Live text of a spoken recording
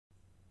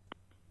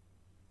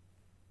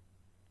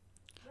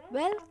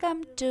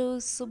Welcome to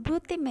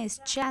Subhuti Miss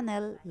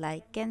channel.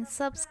 Like and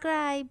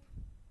subscribe.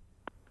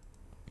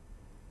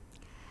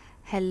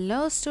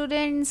 Hello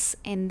students.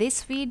 In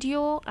this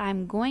video,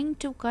 I'm going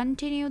to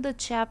continue the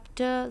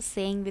chapter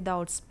Saying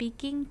Without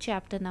Speaking,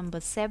 chapter number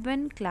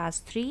 7, class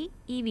 3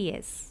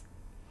 EVS.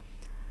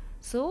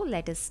 So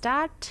let us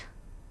start.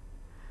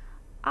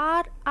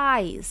 Our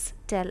eyes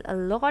tell a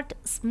lot.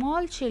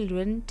 Small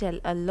children tell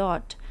a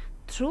lot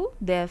through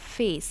their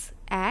face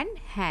and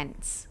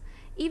hands.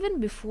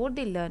 Even before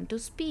they learn to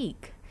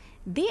speak,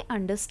 they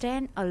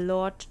understand a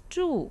lot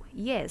too.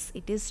 Yes,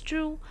 it is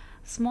true.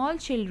 Small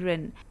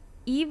children,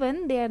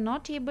 even they are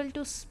not able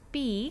to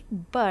speak,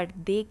 but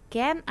they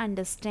can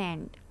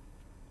understand.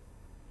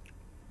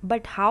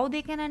 But how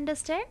they can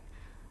understand?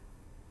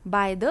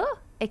 By the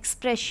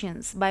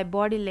expressions, by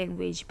body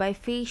language, by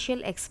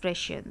facial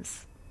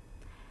expressions.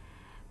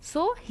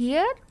 So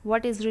here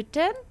what is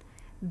written?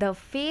 The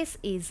face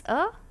is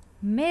a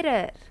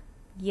mirror.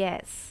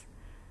 Yes.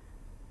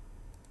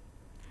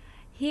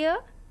 Here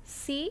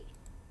see,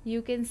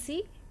 you can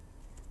see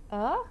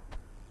a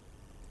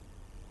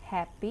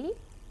happy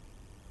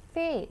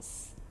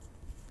face.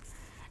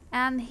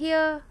 And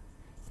here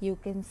you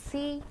can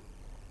see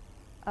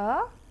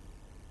a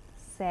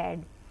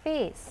sad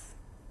face.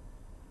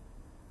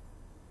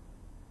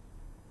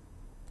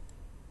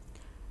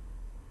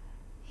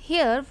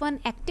 Here one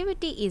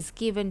activity is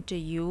given to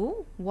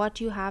you. What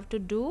you have to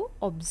do?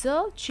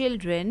 Observe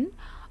children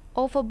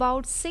of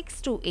about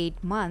 6 to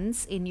 8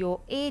 months in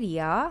your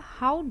area.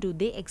 How do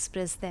they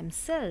express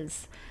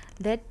themselves?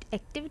 That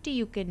activity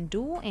you can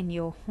do in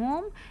your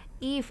home.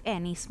 If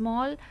any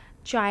small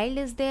child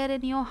is there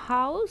in your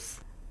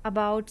house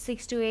about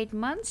 6 to 8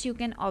 months, you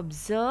can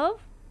observe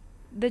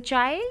the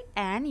child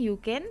and you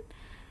can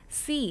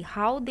see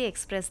how they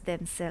express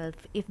themselves.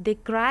 If they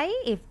cry,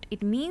 if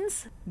it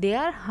means they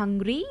are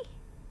hungry.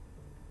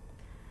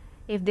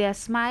 If they are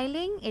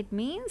smiling, it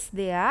means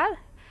they are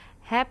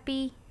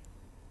happy.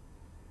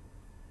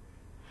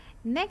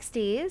 Next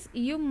is,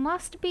 you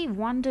must be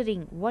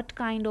wondering what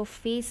kind of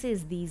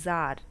faces these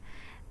are.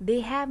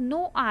 They have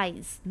no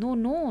eyes, no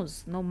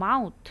nose, no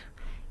mouth.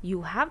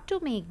 You have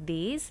to make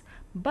these,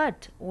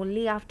 but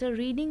only after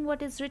reading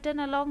what is written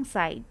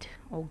alongside.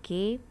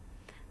 Okay.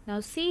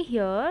 Now see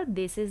here,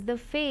 this is the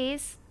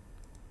face.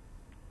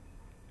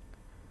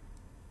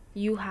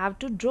 You have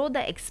to draw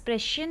the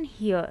expression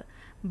here.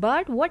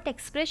 But what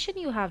expression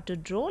you have to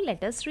draw?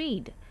 Let us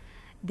read.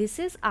 This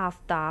is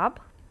Aftab.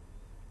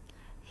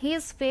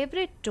 His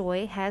favorite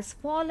toy has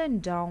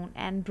fallen down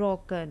and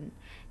broken.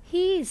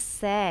 He is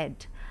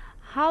sad.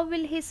 How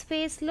will his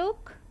face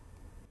look?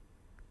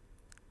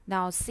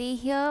 Now see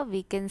here,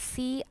 we can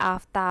see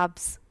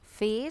Aftab's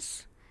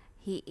face.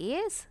 He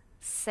is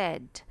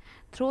sad.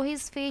 Through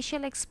his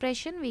facial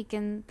expression, we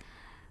can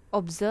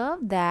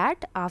observe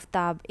that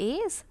Aftab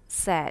is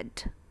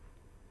sad.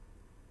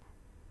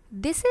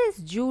 This is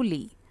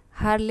Julie.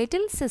 Her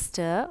little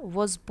sister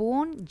was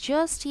born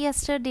just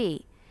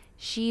yesterday.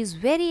 She is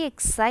very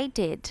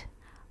excited.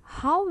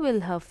 How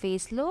will her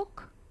face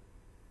look?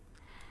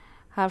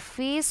 Her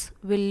face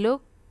will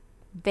look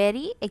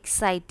very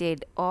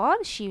excited,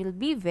 or she will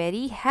be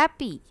very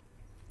happy.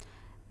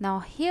 Now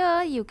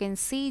here you can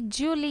see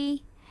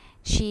Julie.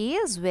 She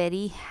is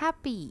very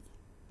happy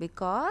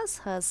because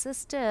her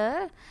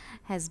sister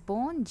has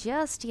born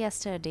just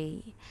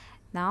yesterday.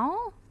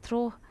 Now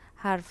through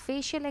her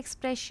facial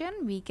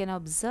expression we can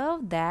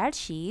observe that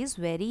she is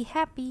very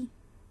happy.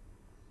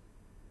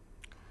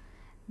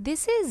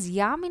 This is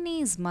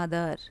Yamini's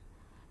mother.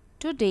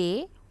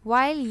 Today,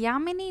 while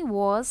Yamini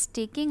was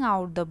taking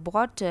out the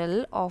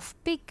bottle of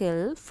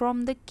pickle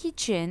from the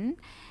kitchen,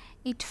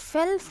 it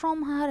fell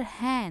from her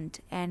hand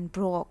and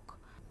broke.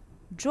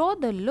 Draw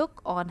the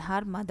look on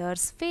her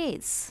mother's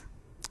face.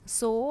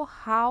 So,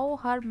 how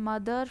her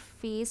mother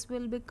face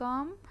will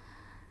become?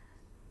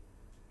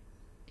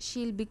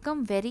 She'll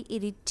become very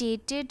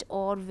irritated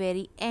or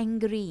very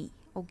angry.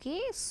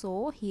 Okay,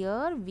 so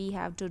here we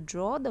have to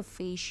draw the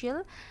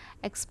facial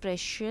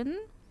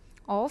expression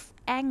of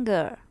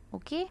anger.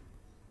 Okay,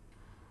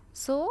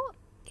 so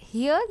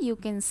here you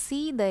can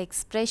see the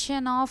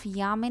expression of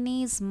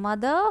Yamini's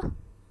mother.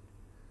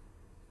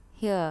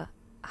 Here,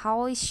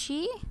 how is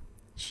she?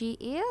 She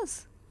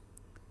is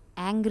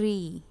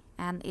angry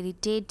and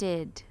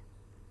irritated.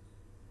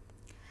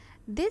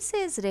 This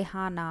is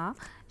Rehana.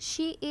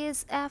 She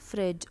is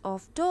afraid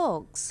of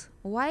dogs.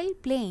 While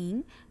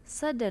playing,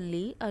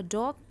 suddenly a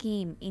dog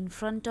came in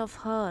front of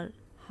her.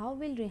 How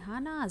will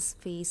Rehana's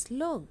face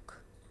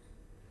look?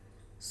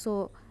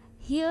 So,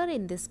 here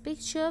in this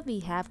picture, we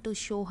have to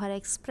show her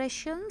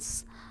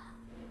expressions.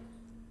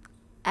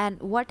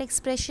 And what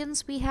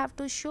expressions we have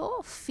to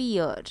show?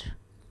 Fear.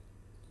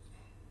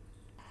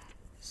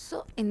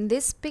 So in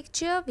this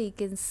picture we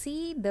can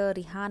see the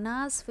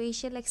Rehana's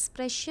facial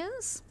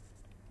expressions,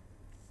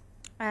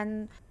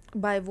 and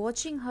by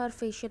watching her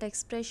facial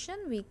expression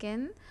we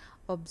can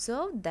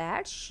observe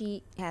that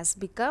she has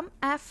become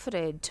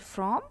afraid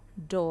from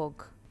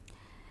dog.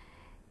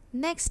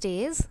 Next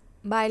is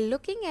By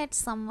looking at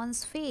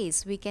someone's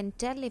face, we can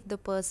tell if the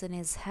person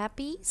is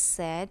happy,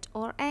 sad,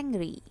 or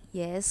angry.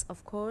 Yes,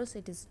 of course,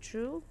 it is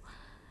true.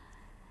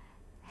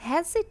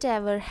 Has it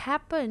ever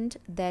happened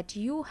that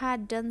you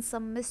had done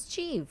some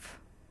mischief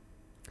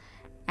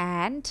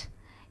and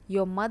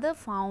your mother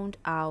found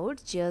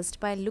out just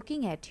by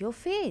looking at your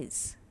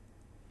face?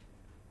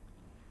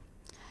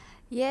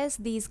 Yes,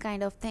 these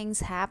kind of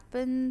things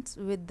happen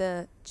with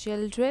the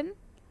children.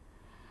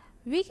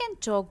 We can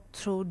talk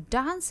through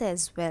dance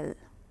as well.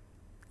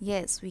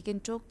 Yes, we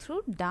can talk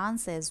through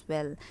dance as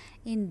well.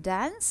 In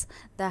dance,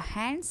 the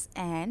hands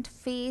and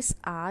face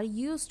are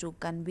used to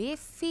convey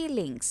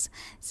feelings.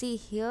 See,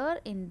 here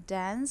in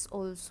dance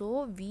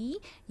also we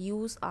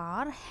use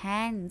our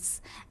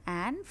hands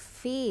and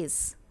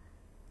face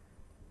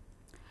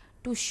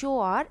to show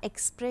our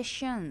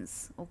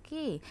expressions.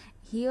 Okay,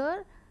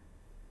 here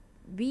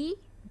we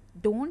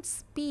don't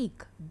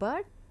speak,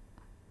 but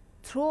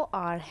through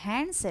our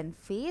hands and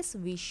face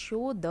we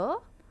show the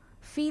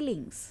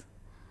feelings.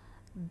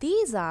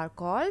 These are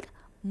called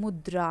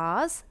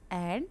mudras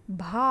and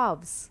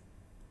bhavs.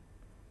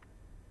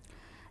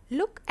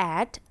 Look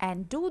at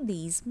and do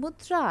these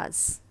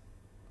mudras.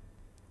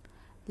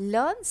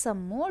 Learn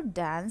some more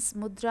dance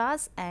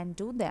mudras and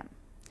do them.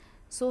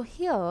 So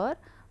here,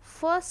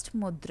 first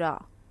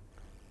mudra.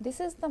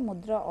 This is the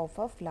mudra of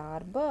a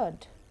flower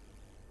bird.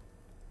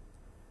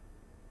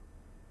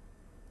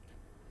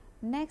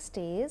 Next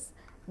is,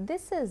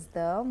 this is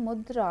the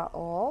mudra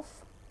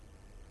of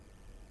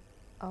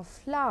a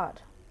flower.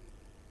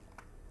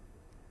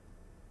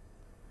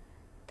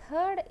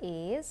 Third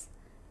is,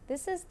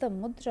 this is the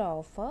mudra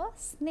of a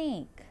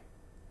snake.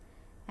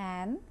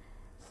 And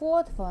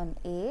fourth one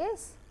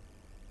is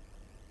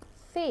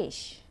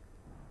fish.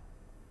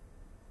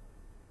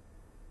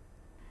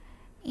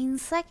 In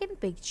second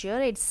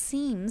picture, it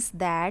seems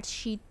that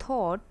she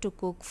thought to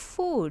cook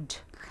food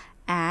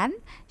and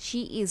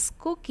she is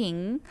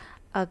cooking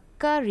a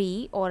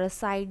curry or a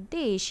side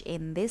dish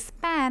in this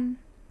pan.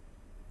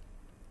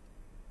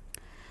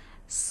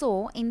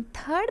 So in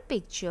third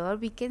picture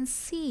we can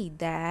see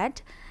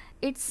that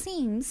it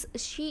seems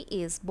she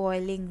is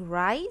boiling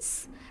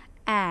rice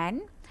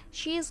and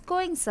she is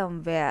going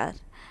somewhere,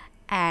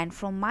 and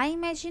from my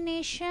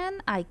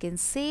imagination I can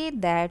say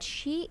that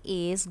she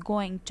is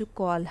going to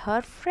call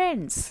her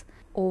friends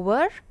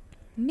over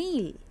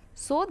meal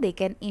so they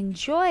can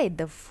enjoy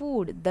the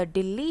food, the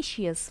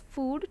delicious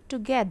food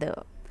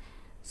together.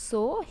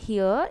 So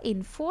here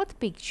in fourth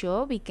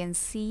picture we can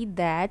see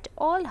that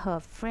all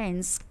her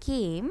friends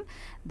came,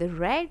 the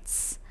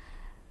rats,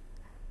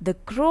 the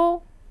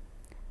crow,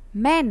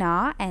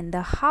 manna and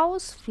the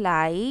house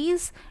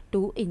flies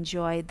to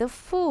enjoy the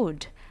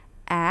food,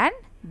 and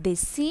they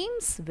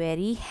seems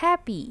very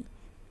happy.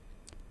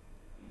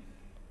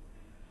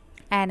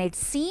 And it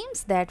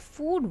seems that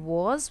food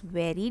was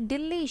very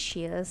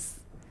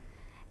delicious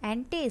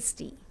and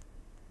tasty.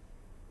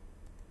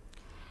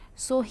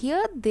 So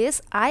here this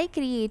I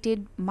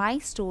created my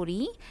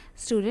story.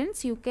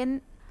 Students, you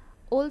can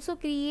also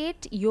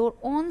create your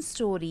own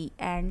story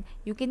and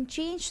you can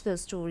change the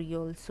story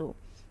also.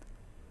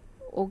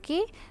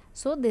 Okay,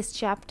 so this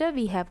chapter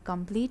we have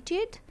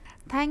completed.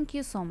 Thank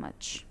you so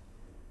much.